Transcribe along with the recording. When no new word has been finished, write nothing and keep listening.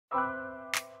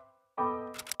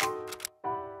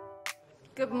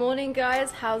Good morning guys,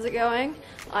 how's it going?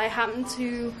 I happened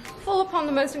to fall upon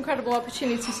the most incredible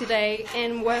opportunity today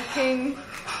in working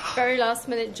very last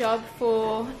minute job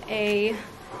for a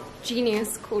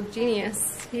genius called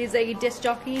Genius. He's a disc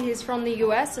jockey, he's from the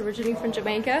US, originally from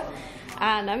Jamaica,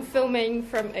 and I'm filming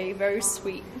from a very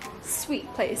sweet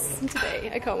place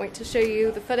today. I can't wait to show you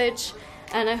the footage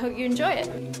and I hope you enjoy it.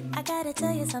 I gotta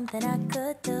tell you something I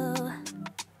could do.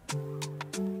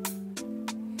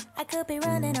 I could be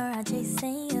running or I'm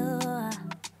chasing you,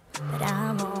 but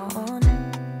I won't,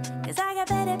 cause I got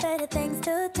better things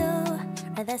to do.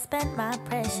 Rather spend my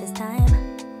precious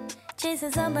time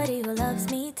chasing somebody who loves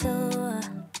me too.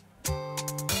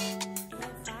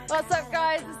 What's up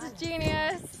guys, this is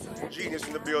Genius. Genius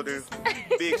in the building.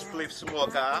 Big spliff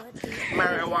smoker.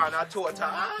 Marijuana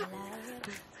torta.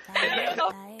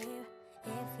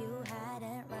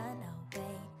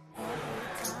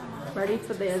 Ready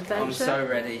for the adventure? I'm so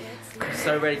ready. I'm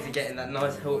so ready to get in that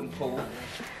nice Hilton pool.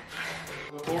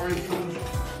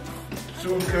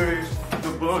 Suitcase,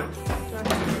 the blunt.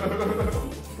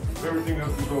 Everything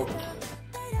has to go.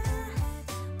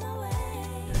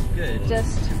 Good.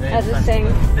 Just editing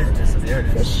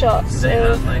the shots of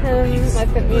him. I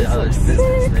think these look sick.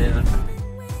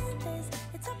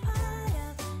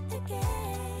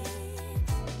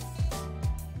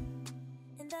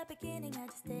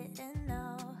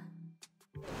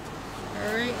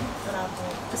 Alright,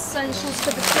 essentials for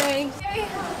the day.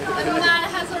 The man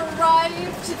has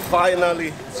arrived.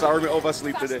 Finally. Sorry we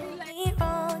oversleep today.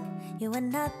 You are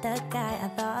not the guy I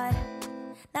thought.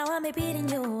 Now I'm beating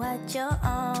you at your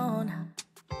own.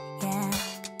 Yeah.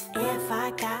 If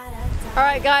I gotta.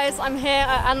 Alright guys, I'm here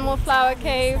at Animal Flower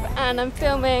Cave and I'm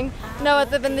filming no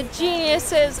other than the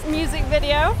Genius's music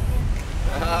video.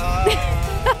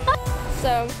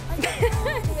 So,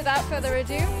 without further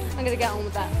ado, I'm gonna get on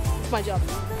with that. It's my job.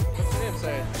 What's your name,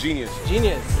 sorry? Genius.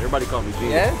 Genius. Everybody call me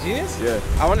Genius. Yeah, Genius? Yeah.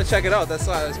 I want to check it out, that's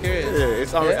why I was curious. Yeah,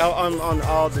 it's on, on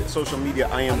all the social media.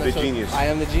 I am the Genius. I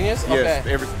am the Genius? Yes,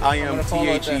 Okay. I am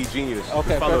THE Genius.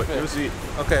 Okay, follow perfect. It. See it.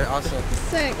 Okay, awesome.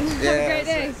 Sick. Have a great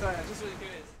day. Sorry, I'm just really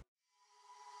curious.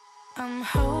 I'm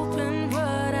hoping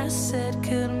what I said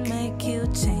could make you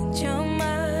change your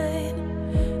mind.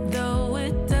 Though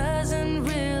it doesn't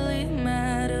really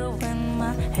matter when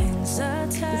my hands are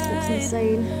tied. This looks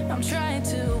insane. I'm trying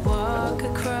to walk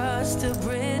across the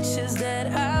bridges that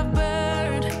I've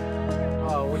burned.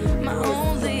 Oh, what is My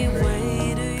only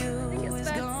way to I you think it's is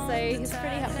fair to gonna say he's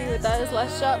pretty happy with those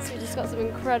last shots. We just got some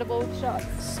incredible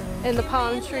shots in the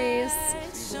palm trees.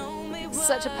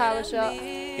 Such a power shot.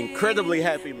 Incredibly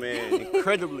happy, man.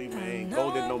 Incredibly, man.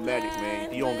 Golden Nomadic, man.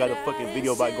 If you don't got a fucking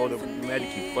video about Golden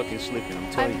Nomadic, you fucking slipping. I'm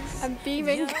telling you. I'm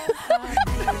beaming.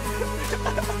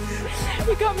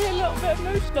 You got me a little bit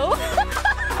emotional.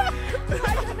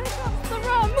 The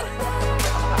rum.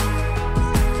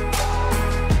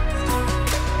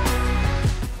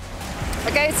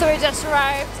 Okay, so we just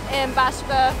arrived in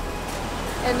Bardabos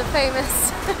in the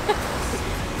famous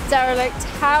derelict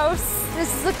house.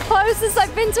 This is the closest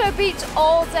I've been to a beach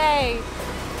all day,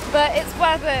 but it's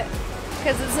worth it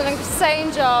because it's an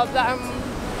insane job that I'm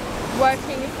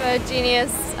working for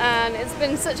Genius and it's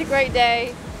been such a great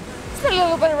day. It's been a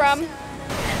little bit of rum.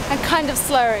 I'm kind of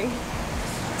slurring,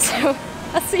 so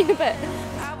I'll see you in a bit.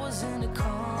 I was in the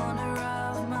corner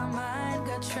of my mind,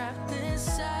 got trapped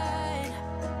inside.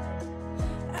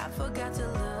 I forgot to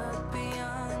look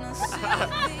beyond the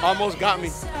city. Almost got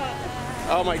me.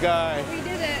 Oh my God. We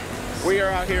did it. We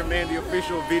are out here, man, the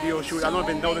official video shoot. I don't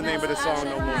even know the name of the song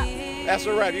no more. That's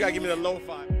alright, you gotta give me the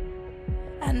lo-fi.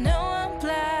 I know I'm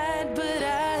glad, but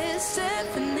I hear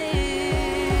symphonies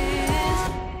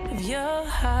of your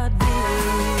heartbeat.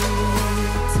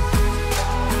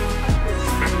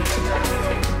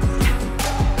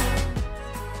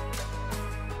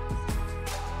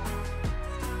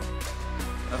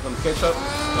 That's some ketchup?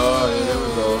 Oh, yeah, there we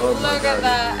go. Oh, Look at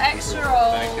that, extra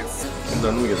rolls.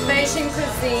 Let me get that. Beijing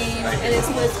cuisine and it's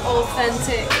most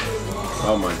authentic.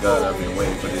 Oh my God, I've been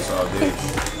waiting for this all day.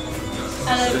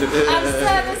 I'm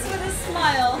service with a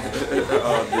smile.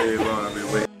 All day long, I've been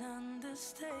waiting.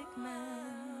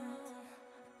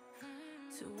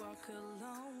 To walk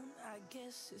alone, I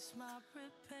guess it's my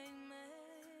repayment.